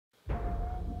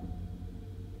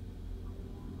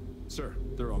Sir,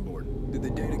 they're on board. Did the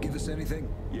data give us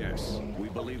anything? Yes. We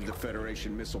believe the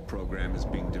Federation missile program is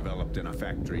being developed in a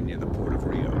factory near the port of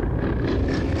Rio.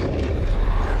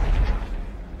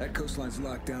 That coastline's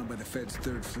locked down by the Fed's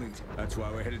 3rd Fleet. That's why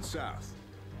we're headed south.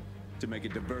 To make a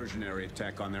diversionary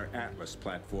attack on their Atlas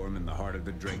platform in the heart of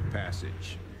the Drake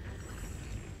Passage.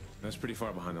 That's pretty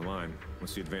far behind the line.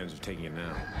 What's the advantage of taking it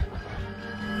now?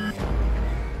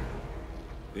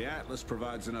 The Atlas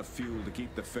provides enough fuel to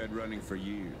keep the Fed running for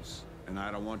years. And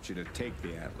I don't want you to take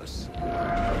the Atlas.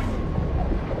 I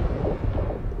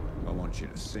want you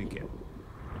to sink it.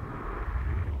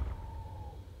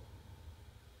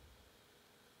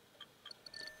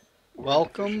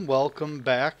 Welcome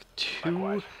back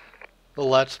to the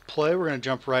Let's Play. We're going to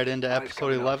jump right into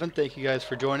episode 11. Thank you guys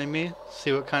for joining me.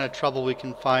 See what kind of trouble we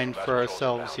can find for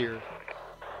ourselves here.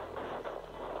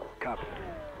 Copy.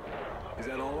 Is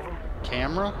that all of them?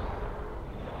 Camera?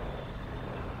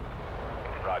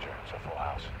 Roger, it's a full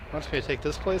house. Wants me to take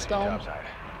this place down? Job site.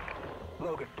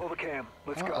 Logan, pull the cam.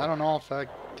 Let's go. I don't know if I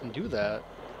can do that.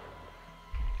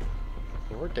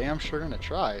 But we're damn sure going to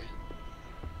try.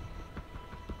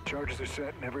 Charges are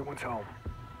set and everyone's home.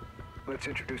 Let's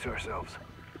introduce ourselves.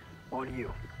 On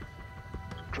you.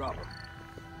 Drop him.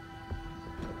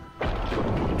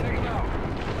 Take him out.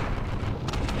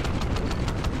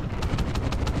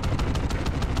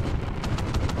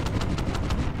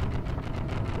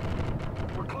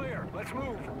 We're clear. Let's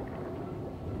move.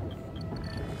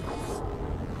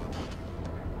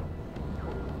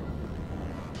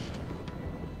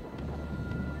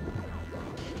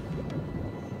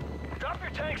 Drop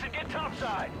your tanks and get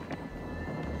topside.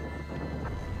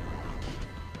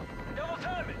 Double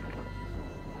time it.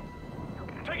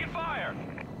 Taking fire.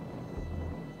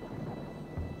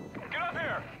 Get up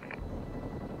here.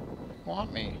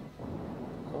 Want me?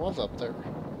 I was up there.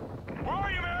 Where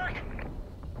are you, Merrick?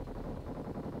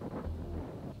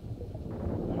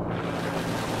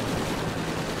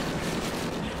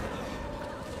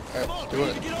 Alright, let's do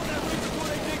it. Get on that rig before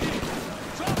they dig in.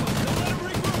 Drop them. Don't let them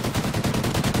regroup.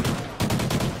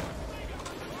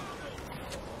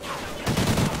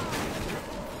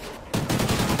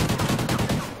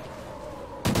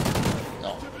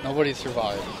 No, nobody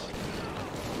survives.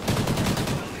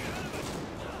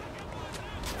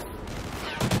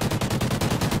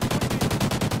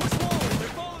 Push forward. They're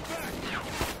falling back.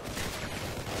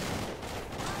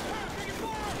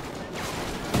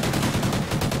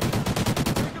 Taking fire.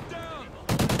 Take them down.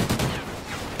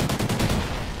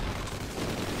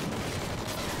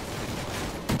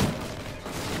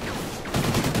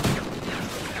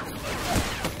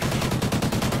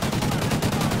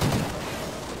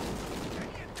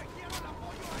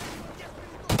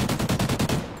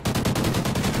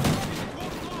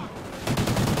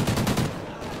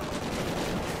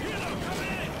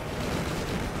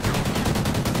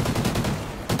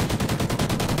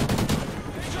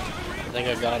 I think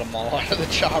I got them all out of the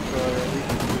chopper already.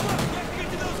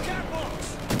 Get to those catwalks.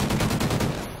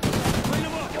 Clean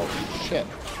them up. Oh shit.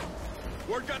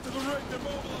 Word got to the rig. They're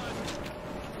mobilizing.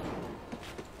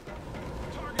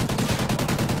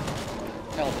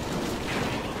 Help.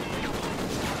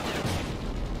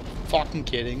 Fucking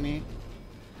kidding me?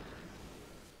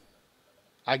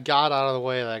 I got out of the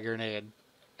way of that grenade.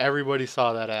 Everybody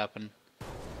saw that happen.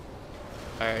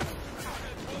 Alright.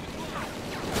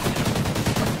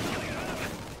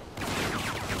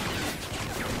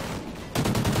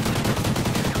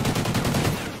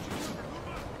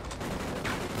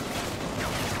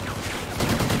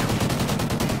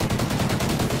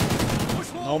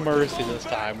 No mercy this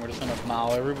time. We're just gonna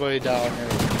mow everybody down here.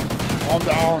 Calm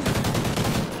down.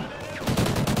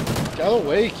 Get out of the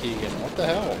way, Keegan. What the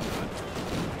hell?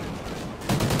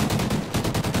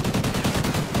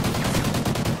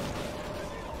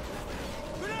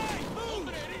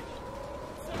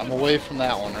 I'm away from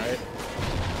that one, right?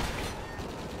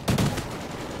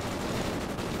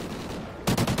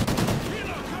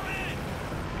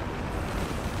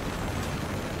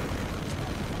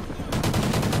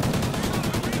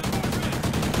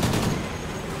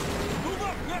 Move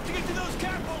up. We have to get to those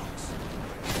catwalks.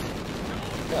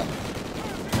 Yeah.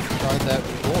 Tried that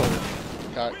before.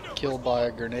 Got killed by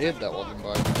a grenade that wasn't by.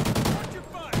 Watch your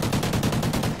fire.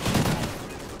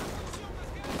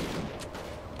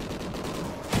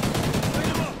 Clean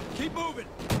them up. Keep moving.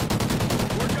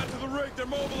 Word got to the rig. They're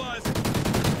mobilizing.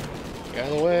 Get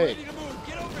out of the way. Ready to move.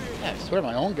 Get over here. Yeah, I swear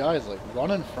my own guy's like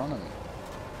run in front of me.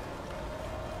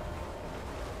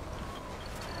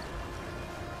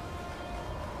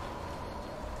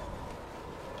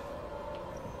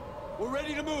 We're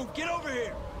ready to move. Get over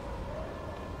here.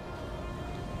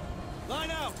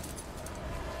 Line out.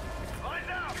 Lines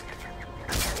out.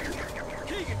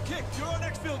 Kick, you're on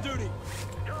exfil duty.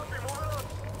 Copy, moving up.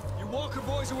 You Walker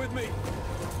boys are with me.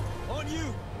 On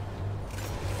you.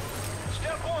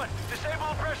 Step 1, disable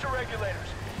the pressure regulators.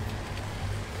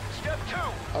 Step 2,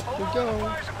 Up we override go. the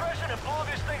fire suppression and blow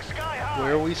this thing sky high.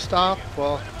 Where we stop?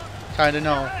 Well, kinda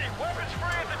know. Ready, weapons free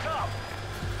at the top.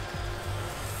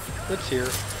 It's here.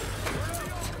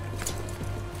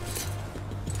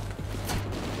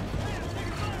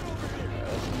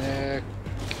 There's Nick.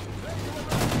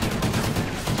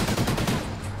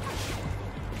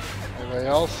 Anybody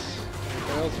else?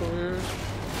 Anybody else over here?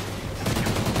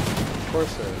 Of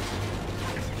course there is.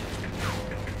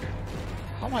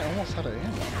 How am I almost out of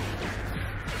ammo?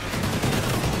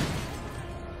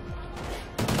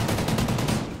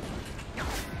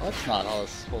 That's not how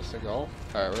it's supposed to go.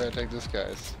 Alright, we're gonna take this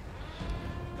guy's.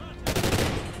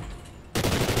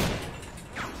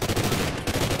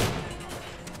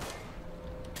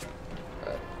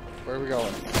 Alright, where are we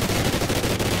going?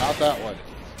 Not that way.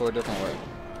 Let's go a different way.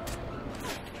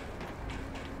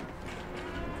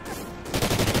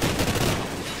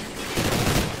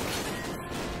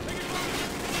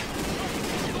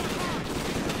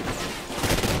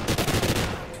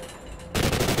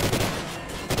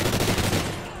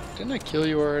 Didn't I kill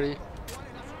you already?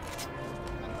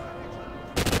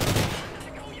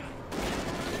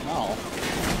 No.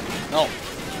 No.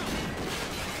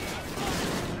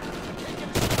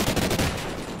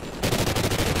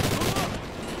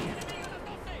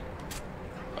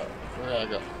 Where do I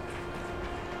go?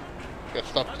 Got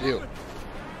stuff to do.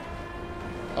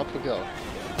 Up we go.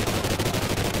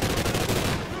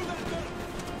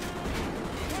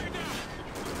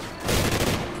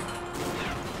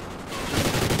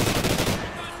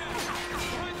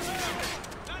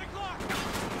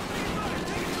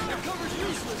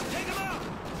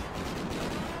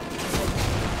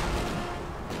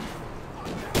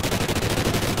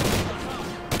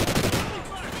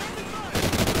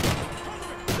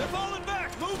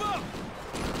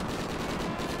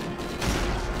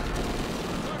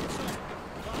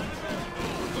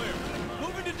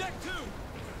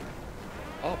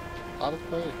 Oh, out of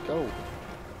play, go.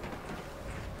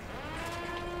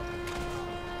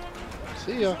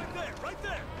 See ya. Right there, right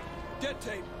there. Dead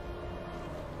tape.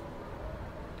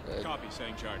 Okay. Copy,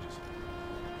 setting charges.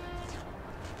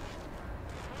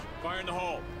 Fire in the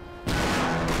hole.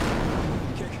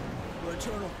 Kick. We're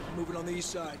internal. Moving on the east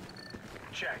side.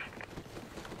 Check.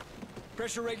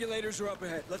 Pressure regulators are up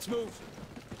ahead. Let's move.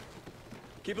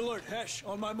 Keep alert. Hesh,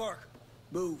 on my mark.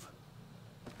 Move.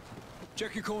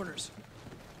 Check your corners.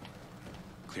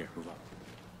 Clear. Move on.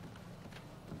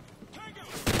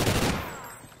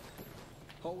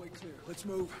 Hallway clear. Let's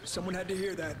move. Someone had to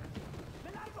hear that.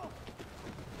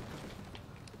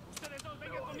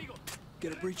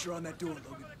 Get a breacher on that door,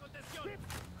 Logan.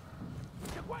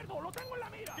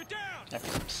 Get down! Have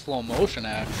some slow motion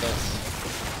access.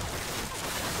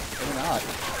 Maybe not.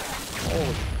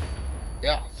 Oh,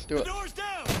 yeah, let's do it. Doors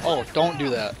down! Oh, don't do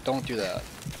that. Don't do that.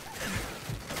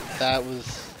 That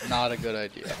was not a good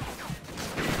idea.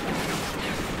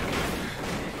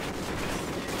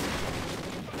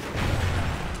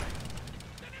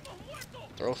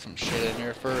 Throw some shit in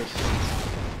here first.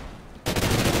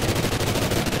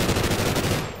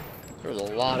 There's a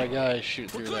lot of guys shooting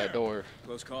through that door.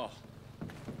 Close call.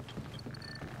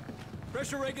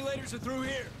 Pressure regulators are through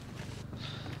here.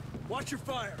 Watch your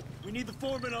fire. We need the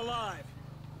foreman alive.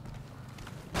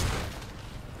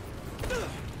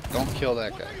 Don't kill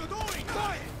that guy. What are you doing?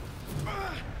 Quiet!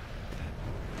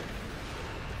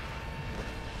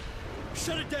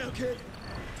 Shut it down, kid.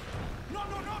 No,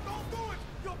 don't do it!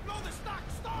 You'll blow the stock.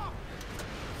 Stop!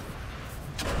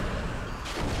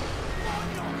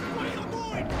 What are you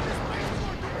doing?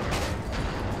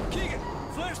 Keegan,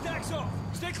 flare stacks off.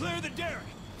 Stay clear of the derrick.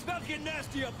 It's about to get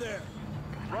nasty up there.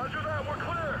 Roger that, we're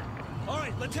clear. All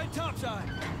right, let's head topside.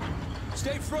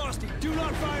 Stay frosty. Do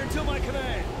not fire until my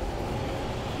command.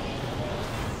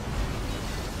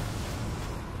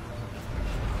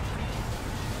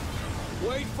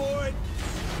 Wait for it.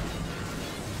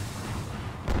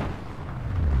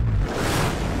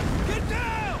 Get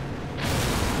down!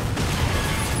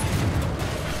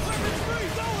 Weapons free,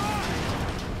 go high!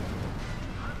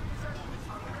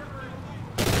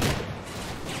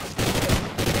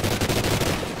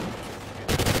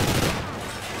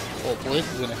 Well, police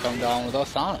is gonna come down with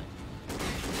us on it.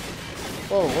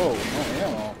 Whoa, no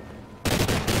ammo.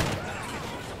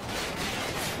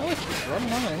 I like he's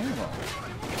running out of ammo.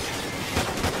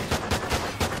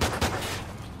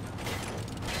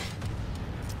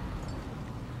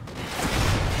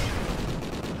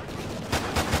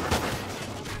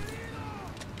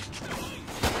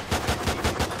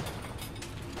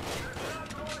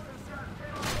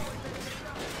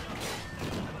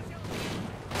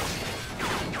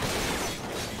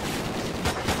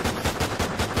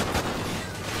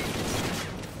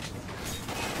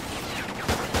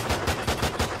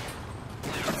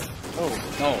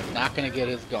 No, not gonna get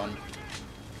his gun.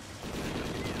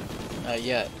 Not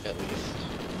yet, at least.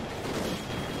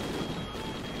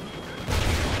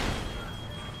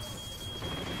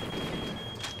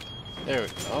 There we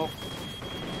go.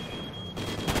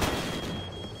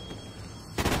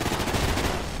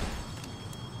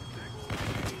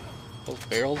 Those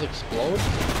barrels explode?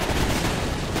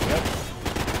 Yep.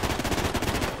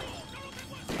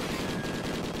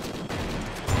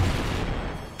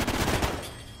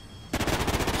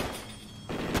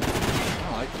 I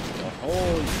like this stuff.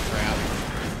 Holy crap.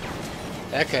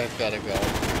 That guy's gotta go.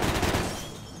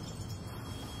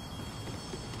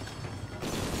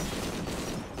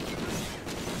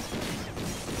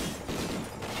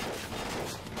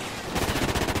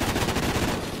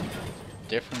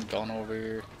 Different gun over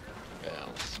here. Yeah,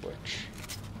 I'll switch.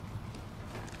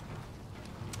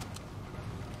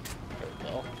 There we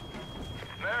go.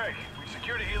 Merrick, we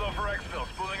secured a helo for exfil.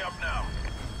 Spooling up now.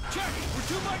 Check! We're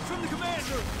 2 mics from the command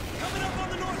room. Coming up on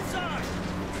the north side.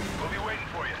 We'll be waiting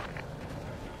for you.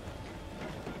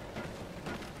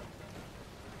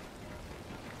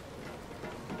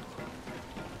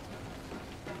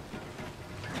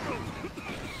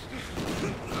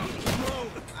 Whoa!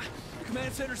 The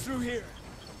command center's through here.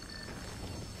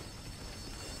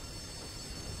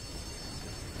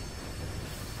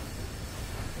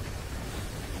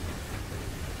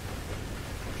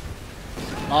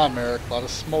 Come on, Merrick. A lot of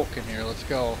smoke in here. Let's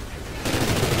go.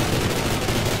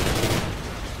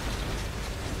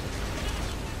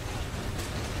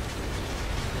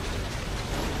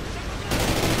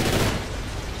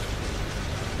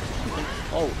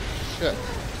 Oh, shit.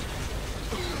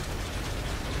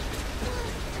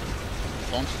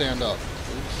 Don't stand up.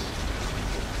 Oops.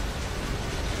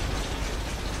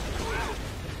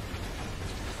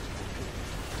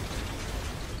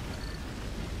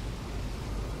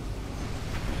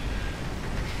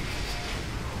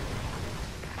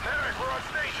 Merrick, we're on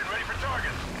station, ready for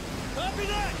target. Copy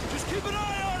that! Just keep an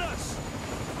eye on us!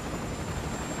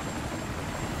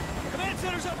 Command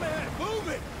center's up ahead! Move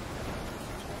it!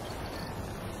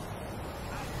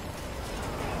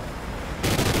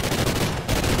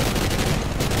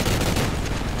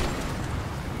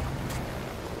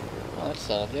 Well, that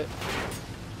solved it.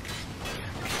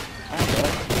 Kind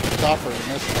of. Tougher than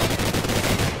this one.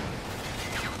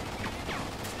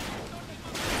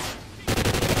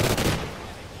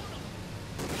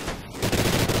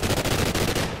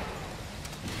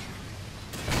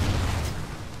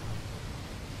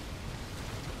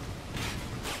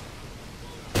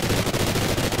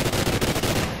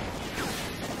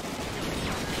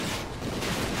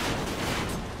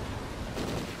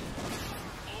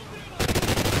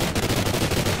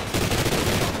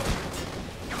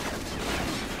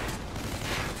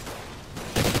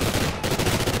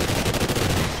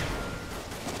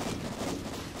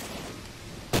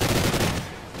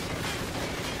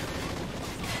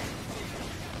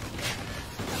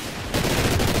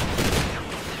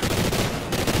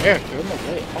 Eric, you're in the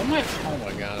way. Oh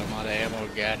my god, I'm out of ammo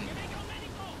again.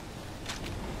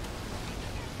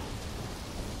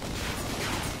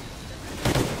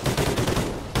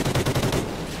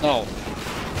 No.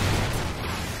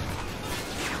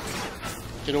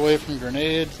 Get away from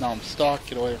grenades. Now I'm stuck.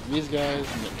 Get away from these guys.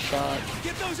 I'm getting shot.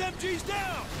 Get those MGs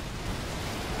down!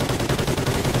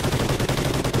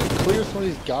 Clear some of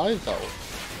these guys out.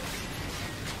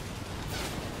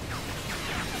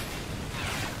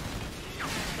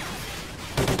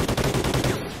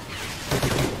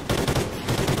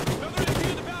 Another MG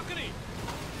in the balcony!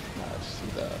 I see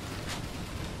that.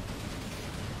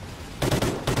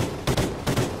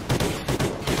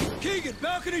 Keegan,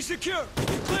 balcony secure!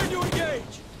 You're clear to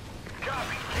engage!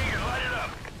 Copy. Keegan, light it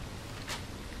up.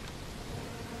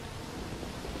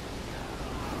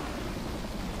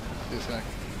 Just gonna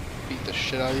beat the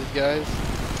shit out of these guys.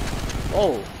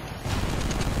 Oh!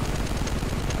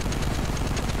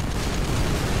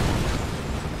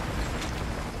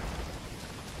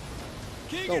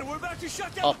 Keegan, Go. we're about to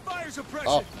shut down Up. the fire suppression!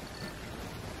 Up!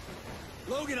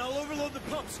 Logan, I'll overload the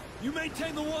pumps. You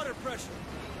maintain the water pressure.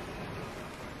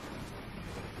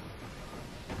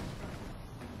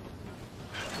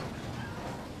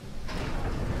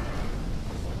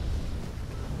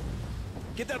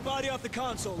 Get that body off the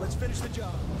console. Let's finish the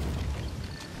job.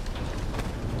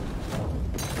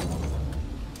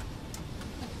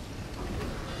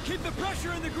 Keep the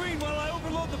pressure in the green while I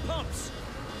overload the pumps.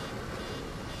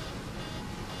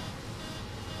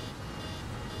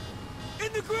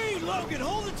 In the green, Logan.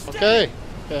 Hold it steady. Okay.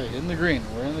 Okay, in the green.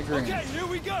 We're in the green. Okay, here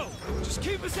we go. Just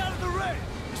keep us out of the rain.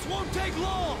 This won't take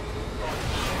long.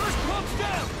 First pump's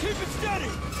down. Keep it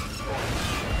steady.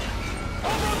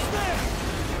 Almost there.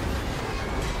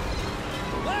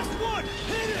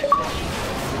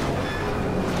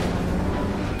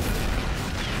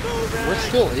 We're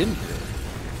still in here.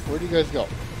 Where do you guys go?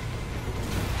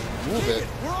 Move it.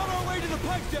 We're on our way to the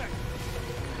pipe deck.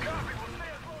 Copy. We'll stay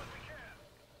as low as we can.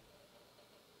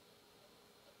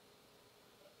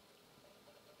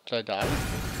 Did I die?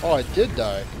 Oh, I did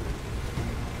die.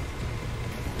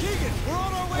 Keegan, we're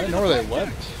on our way I to didn't know the where they pipe went.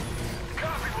 deck.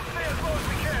 Copy. We'll stay as low as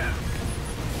we can.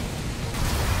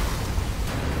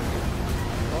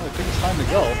 Well, I think it's time to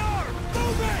go. There they are.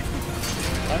 Move it.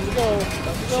 Time to go.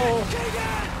 Time to go.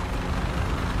 Keegan!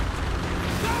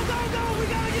 Go, go, go! We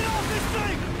gotta get off this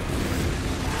thing!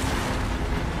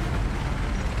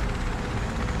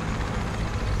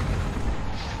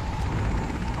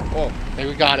 Oh, hey,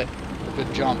 we got it.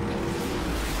 Good jump.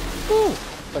 Woo!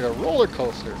 Like a roller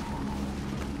coaster.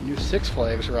 New Six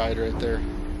Flags ride right there.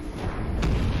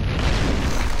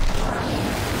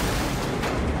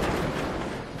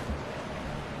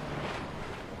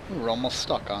 We're almost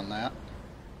stuck on that.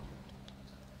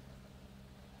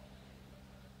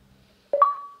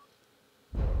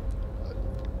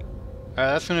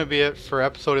 Alright, that's going to be it for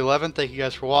episode 11. Thank you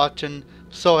guys for watching.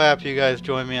 So happy you guys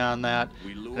joined me on that.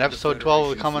 And episode 12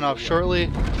 will be coming up shortly.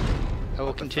 And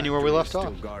we'll continue where we left off.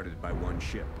 Still guarded by one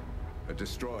ship, a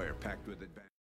destroyer packed with advantage.